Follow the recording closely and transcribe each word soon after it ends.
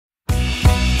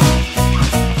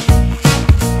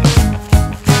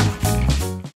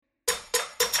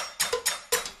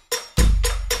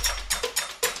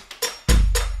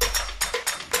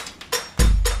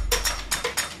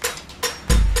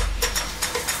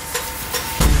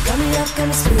Good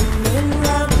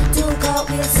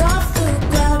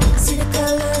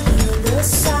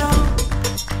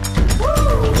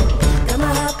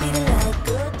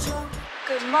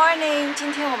morning，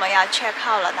 今天我们要 check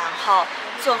out 了，然后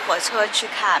坐火车去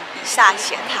看比萨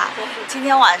斜塔。今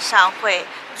天晚上会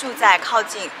住在靠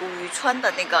近五渔村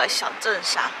的那个小镇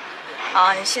上。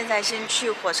现在先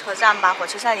去火车站吧，火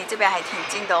车站离这边还挺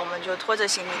近的，我们就拖着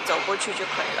行李走过去就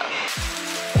可以了。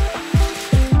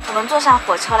我们坐上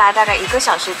火车来，大概1个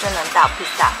小时就能到比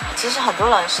萨。其实很多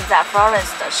人是在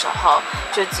Florence 的时候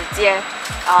就直接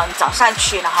早上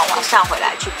去，然后晚上回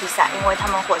来去比萨，因为他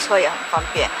们火车也很方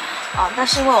便。但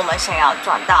是因为我们想要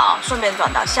顺便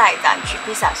转到下一站去，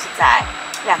比萨是在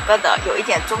2个的有一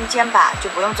点中间吧，就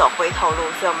不用走回头路，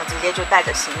所以我们直接就带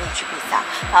着行李去比萨，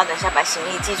然后等下把行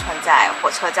李寄存在火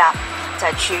车站，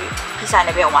再去比萨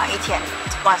那边玩1天，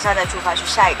晚上再出发去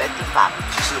下一个地方。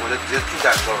其实我就直接住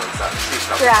在佛罗伦萨，去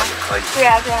上对啊，也可以。对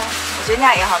啊，我觉得那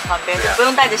样也很方便，就不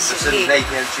用带着行李。只是你那一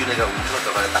天去那个五特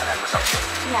可能打2个小时。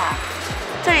对啊，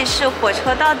这里是火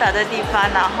车到达的地方，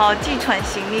然后寄存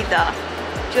行李的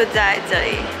就在这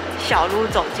里，小路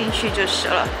走进去就是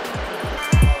了。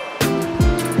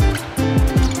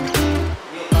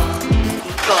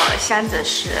一个箱子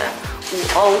是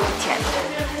5欧1天，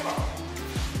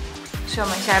所以我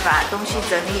们现在把东西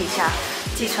整理一下，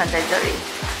寄存在这里。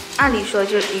按理说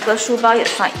就1个书包也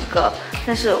算1个，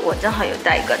但是我正好有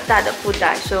带一个大的布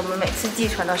袋，所以我们每次寄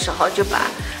存的时候就把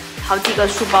好几个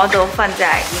书包都放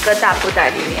在1个大布袋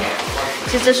里面。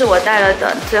其实这是我带了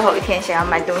等最后1天想要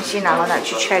买东西，然后拿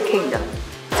去 check in 的。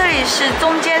这里是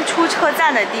中间出车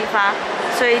站的地方，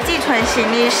所以寄存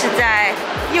行李是在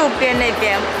右边那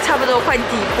边，差不多快底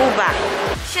部吧。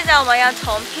现在我们要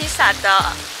从披萨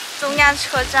的中央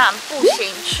车站步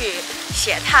行去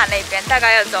斜塔那边，大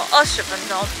概要走20分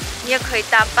钟。你也可以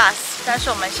搭 bus， 但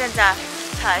是我们现在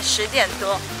才10点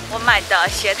多，我买的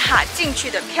斜塔进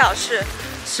去的票是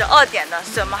12点的，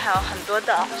所以我们还有很多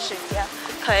的时间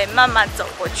可以慢慢走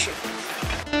过去。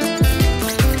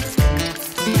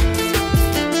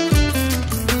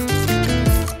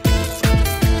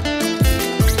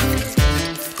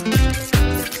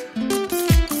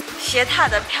斜塔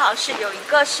的票是有一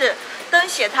个是登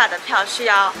斜塔的票是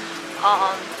要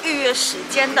预约时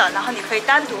间的，然后你可以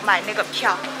单独买那个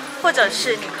票，或者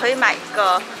是你可以买一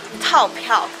个套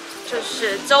票，就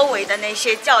是周围的那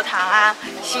些教堂啊、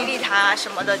洗礼堂啊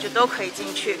什么的就都可以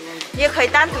进去。你也可以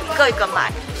单独一个一个买，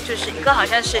就是一个好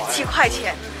像是7块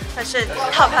钱，但是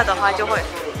套票的话就会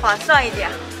划算一点，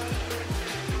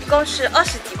一共是20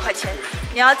几块钱。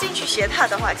你要进去斜塔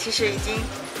的话，其实已经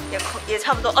也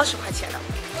差不多20块钱了。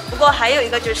不过还有一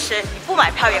个就是你不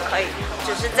买票也可以，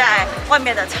只是在外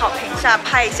面的草坪上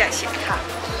拍一下斜塔。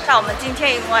但我们今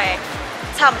天因为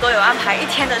差不多有安排1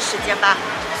天的时间吧，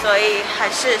所以还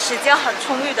是时间很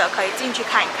充裕的，可以进去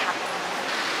看一看。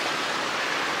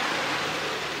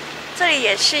这里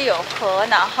也是有河，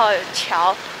然后有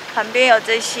桥，旁边有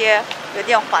这些有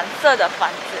点黄色的房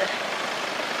子，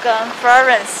跟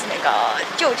Florence 那个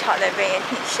旧桥那边也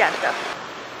挺像的。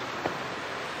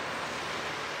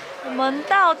我们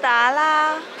到达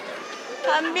啦，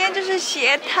旁边就是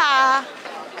斜塔。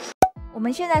我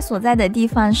们现在所在的地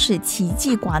方是奇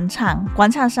迹广场，广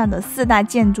场上的4大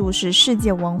建筑是世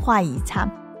界文化遗产，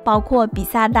包括比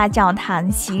萨大教堂、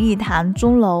洗礼堂、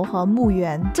钟楼和墓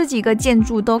园。这几个建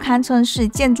筑都堪称是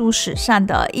建筑史上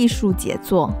的艺术杰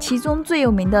作。其中最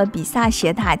有名的比萨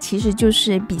斜塔其实就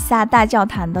是比萨大教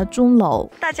堂的钟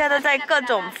楼。大家都在各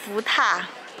种扶塔，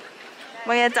我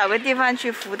们也找个地方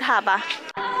去扶塔吧。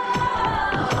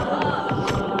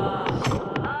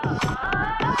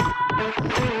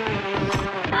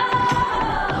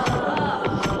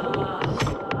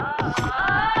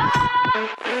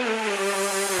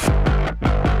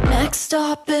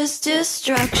Stop is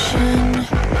distraction.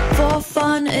 For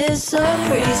fun is a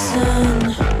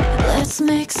reason. Let's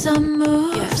make some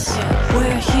moves.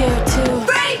 We're here to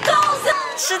break goals.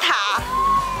 吃塔，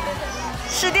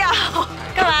吃掉，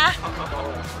干嘛？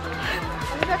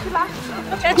我们要去拉屎。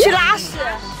要去拉屎。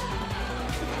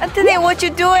Anthony, what you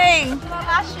doing？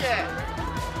 拉屎。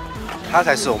他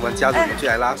才是我们家族最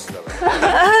爱拉屎的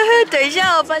人。等一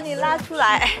下，我把你拉出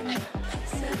来，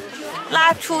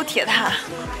拉出铁塔。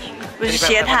不是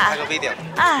斜塔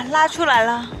啊，拉出来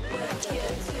了。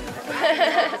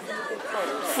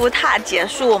扶塔结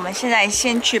束，我们现在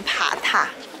先去爬塔。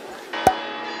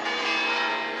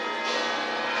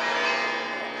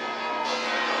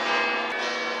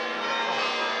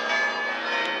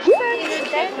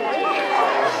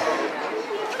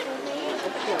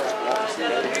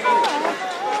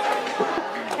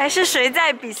还是谁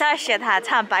在比萨斜塔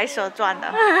唱《白蛇传》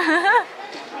的？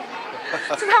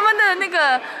是他们的那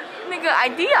个那个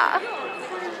idea。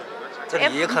这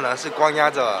里也可能是关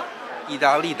押着意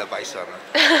大利的白蛇呢。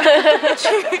不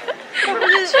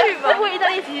是去吧？不过意大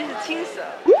利其实是青蛇。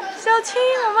小青，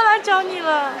我们来找你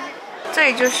了。这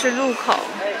里就是入口。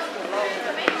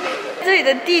这里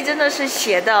的地真的是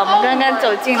斜的，我们刚刚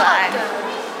走进来。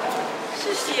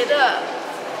是斜的，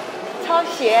超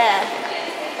斜。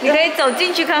你可以走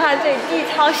进去看看，这里地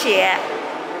超斜。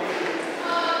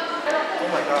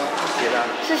Oh my god， 是斜的。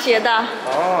是斜的。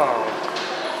哦。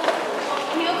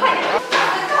你们快点！我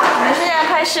们现在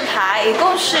开始爬，一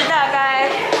共是大概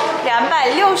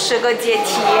260个阶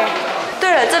梯。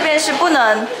对了，这边是不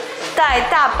能带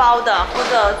大包的，或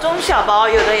者中小包，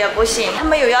有的也不行。他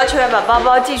们有要求要把包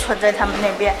包寄存在他们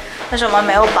那边，但是我们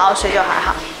没有包，所以就还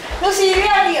好。露西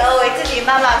量力而为，自己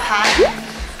慢慢爬。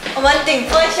我们顶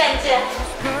峰相见。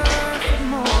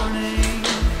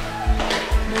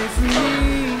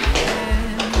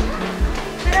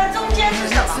这个中间是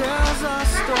什么？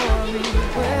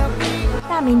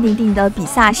大名鼎鼎的比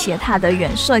萨斜塔的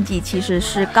原设计其实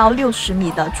是高60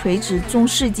米的垂直中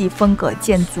世纪风格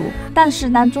建筑，但是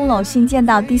当钟楼新建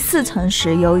到第4层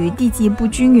时，由于地基不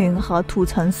均匀和土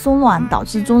层松软，导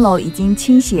致钟楼已经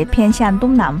倾斜偏向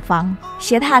东南方。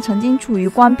斜塔曾经处于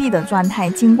关闭的状态，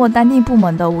经过当地部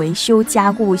门的维修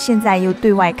加固，现在又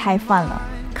对外开放了。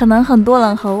可能很多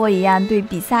人和我一样，对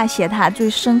比萨斜塔最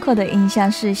深刻的印象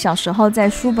是小时候在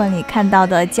书本里看到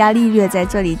的伽利略在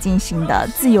这里进行的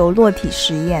自由落体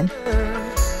实验。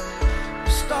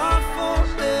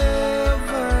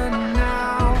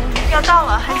要到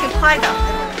了，还挺快的。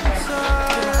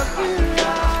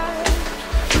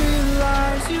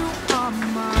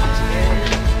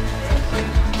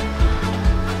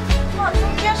哇，中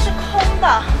间是空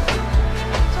的，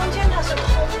中间它是空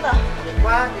的。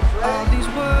All these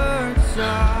words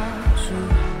are true.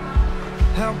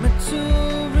 Help me to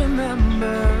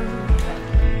remember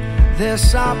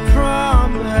this. I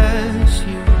promise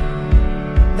you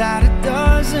that it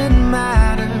doesn't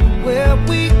matter where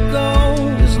we go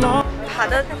as long. 爬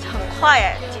得很快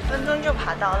哎，几分钟就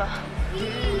爬到了。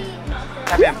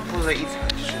那边铺了一层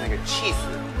就是那个 cheese，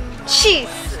 披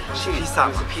萨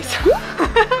是披萨。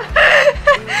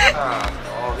啊，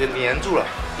哦，给粘住了。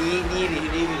哩。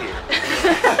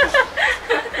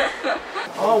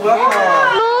哦，我要看。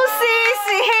Lucy is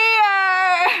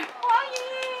here。欢迎。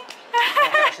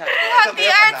他第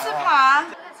2次爬。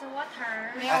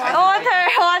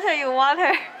Water you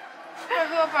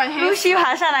water。Lucy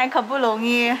爬上来可不容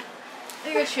易。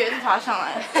那个瘸子爬上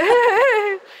来。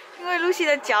因为 Lucy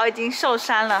的脚已经受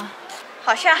伤了，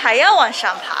好像还要往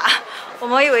上爬。我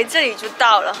们以为这里就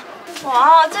到了。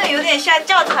哇，这里有点像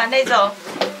教堂那种。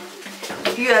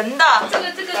圆的，这个，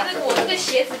我这个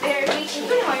鞋子被人一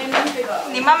最讨厌弄这个。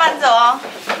你慢慢走哦。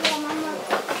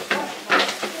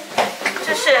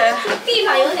就是地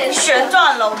板有点旋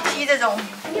转楼梯这种，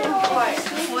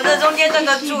扶着中间这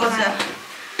个柱子，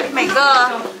每个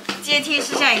阶梯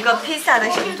是像一个披萨的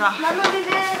形状。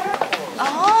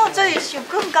哦，这里是有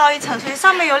更高一层，所以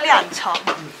上面有2层，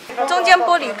中间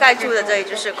玻璃盖住的这里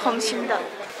就是空心的，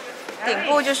顶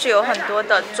部就是有很多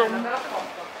的钟。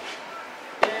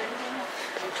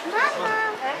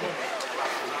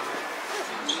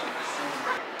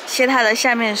斜塔的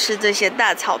下面是这些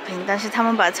大草坪，但是他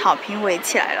们把草坪围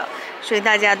起来了，所以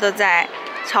大家都在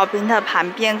草坪的旁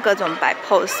边各种摆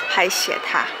pose 拍斜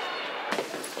塔。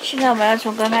现在我们要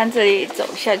从刚刚这里走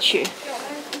下去，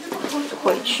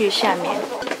回去下面。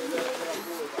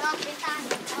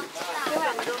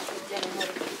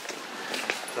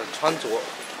穿着、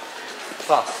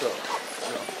发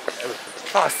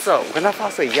色，我跟他发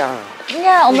色一样啊。你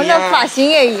看我们的发型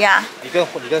也一样。你更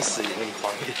死，你更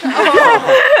黄一点。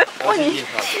哇，你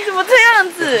怎么这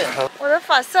样子？我的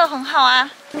发色很好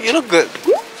啊。You look good.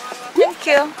 Thank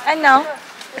you. I know.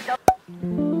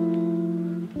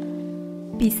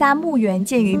 比萨墓园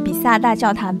建于比萨大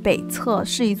教堂北侧，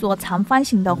是一座长方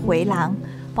形的回廊，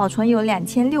保存有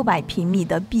2600平米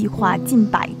的壁画，近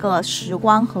100个石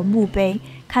棺和墓碑，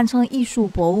堪称艺术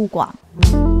博物馆。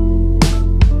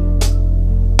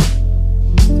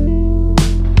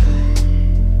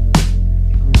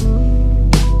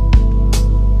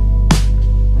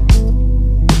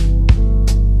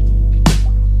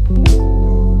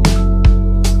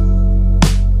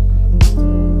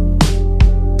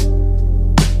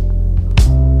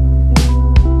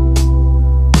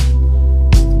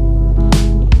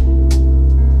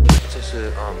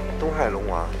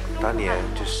当年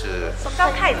就是松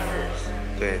冈太子，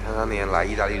对他当年来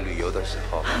意大利旅游的时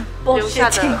候留下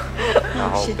的，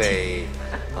然后被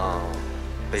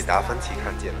被达芬奇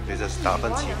看见了，所以这是达芬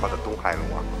奇画的东海龙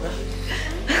王，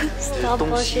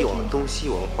东西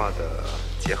文化的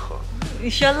结合。你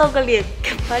需要露个脸，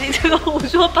把你这个胡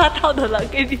说八道的人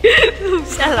给你录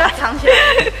下来，藏起来，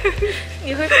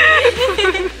你会。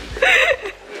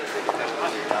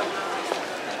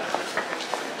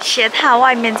斜塔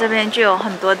外面这边就有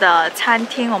很多的餐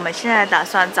厅，我们现在打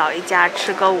算找一家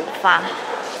吃个午饭。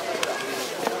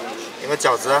有个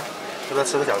饺子啊，要不要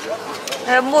吃个饺子？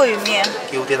还有墨鱼面。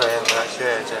给我点来，我来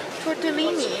学一下。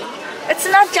tortellini。吃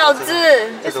那饺子。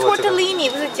是 tortellini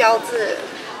不是饺子。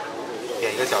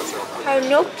点一个饺子。还有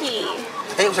gnocchi。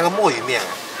哎，我想个墨鱼面。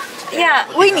呀，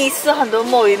威尼斯很多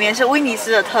墨鱼面是威尼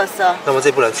斯的特色。那我们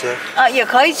这不能吃？也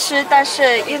可以吃，但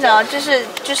是 you know 就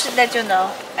是那就能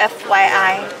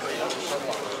FYI。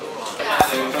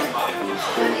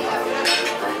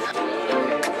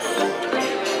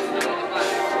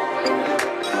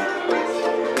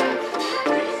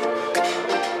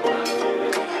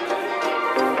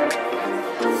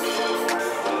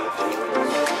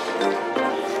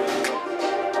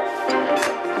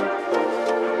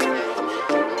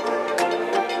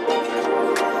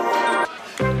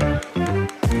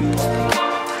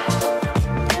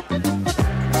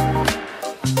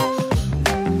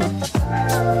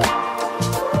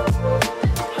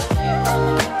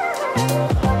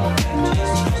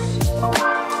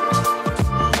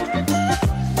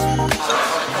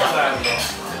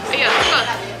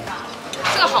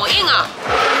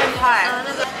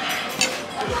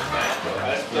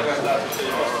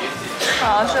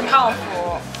好像是泡芙，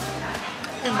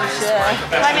并不是，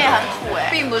外面很苦哎，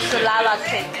并不是 lava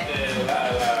cake，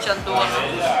 想多了，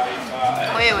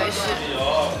我以为是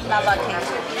lava cake。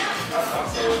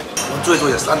我们做一做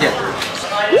也3点。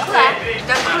出来，你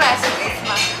叫出来是什么意思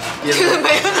吗？就是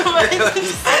没有什么意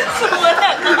思，是我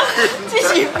两个自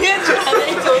己编出来的一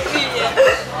种语言，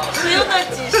只用了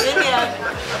几10年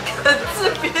的自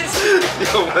编出。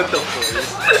我们懂什么意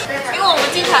思？因为我们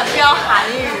经常标韩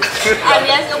语，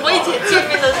我以前见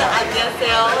面的是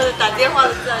안녕하세요，或者打电话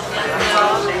的是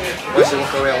안녕하세요。为什么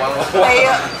各位忘了？没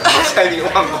有，现在已经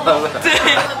忘光了。对，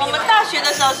我们大学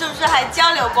的时候是不是还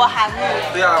交流过韩语？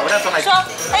对啊，我那时候还说，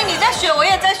哎，你在学，我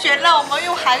也在学，那我们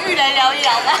用韩语来聊一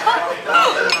聊吧。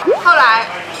后来，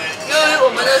由于我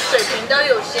们的水平都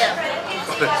有限，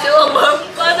所以我们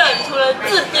发展出了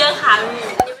自编韩语。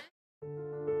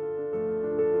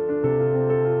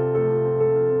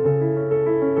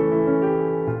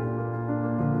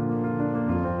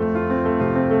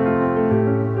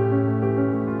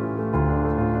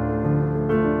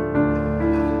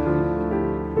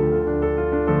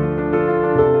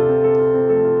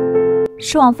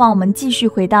吃完饭，我们继续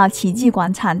回到奇迹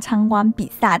广场参观比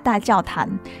萨大教堂。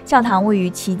教堂位于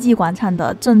奇迹广场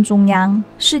的正中央，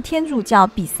是天主教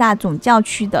比萨总教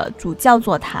区的主教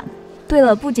座堂。对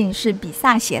了，不仅是比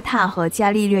萨斜塔和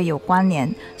伽利略有关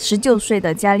联，19岁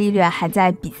的伽利略还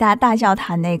在比萨大教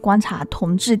堂内观察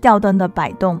铜制吊灯的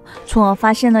摆动，从而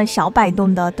发现了小摆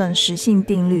动的等时性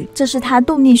定律，这是他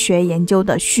动力学研究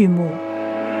的序幕。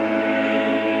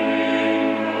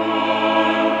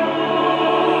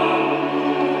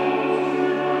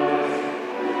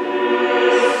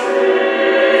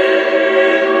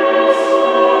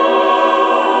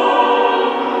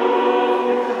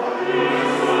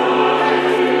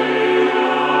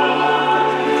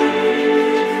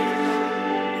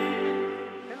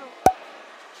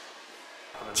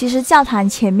其实教堂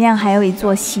前面还有一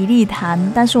座洗礼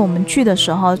堂，但是我们去的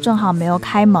时候正好没有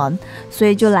开门，所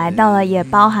以就来到了也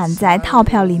包含在套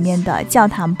票里面的教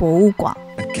堂博物馆。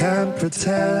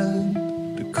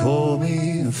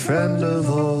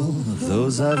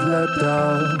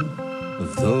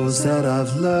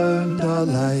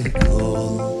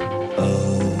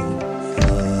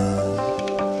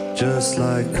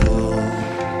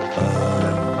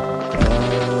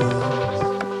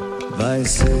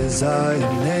Vices I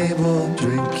enable,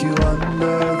 drink you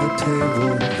under the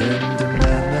table, then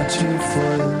demand that you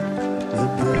foil the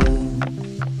bill.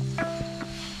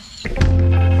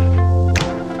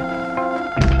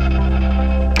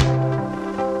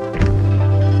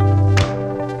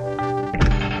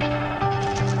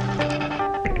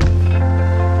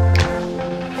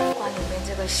馆里面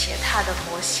这个斜塔的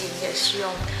模型也是用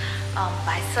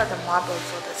白色的 marble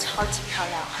做的，超级漂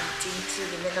亮，很精致，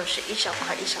里面都是一小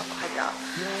块一小块的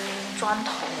砖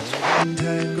头。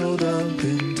Tangled up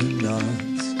into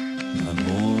knots, my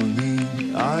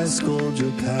morning I scold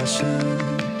your passion,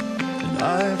 and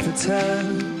I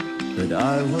pretend that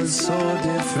I was so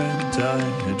different. I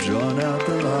had drawn out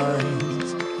the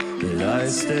lines, that I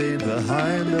stayed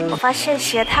behind. 我发现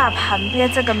斜塔旁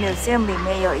边这个 museum 里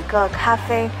面有一个咖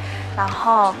啡然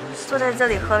后坐在这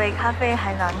里喝杯咖啡，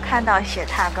还能看到斜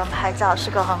塔跟拍照，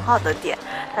是个很好的点。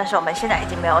但是我们现在已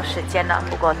经没有时间了，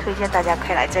不过推荐大家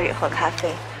可以来这里喝咖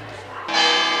啡。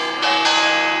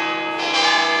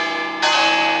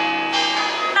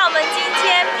那我们今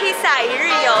天披萨一日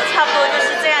游差不多就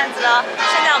是这样子了。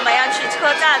现在我们要去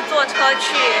车站坐车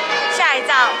去下一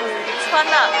站五渔村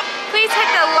了。Please hit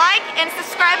the like and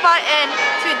subscribe button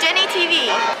to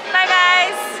JennyTV. Bye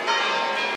guys.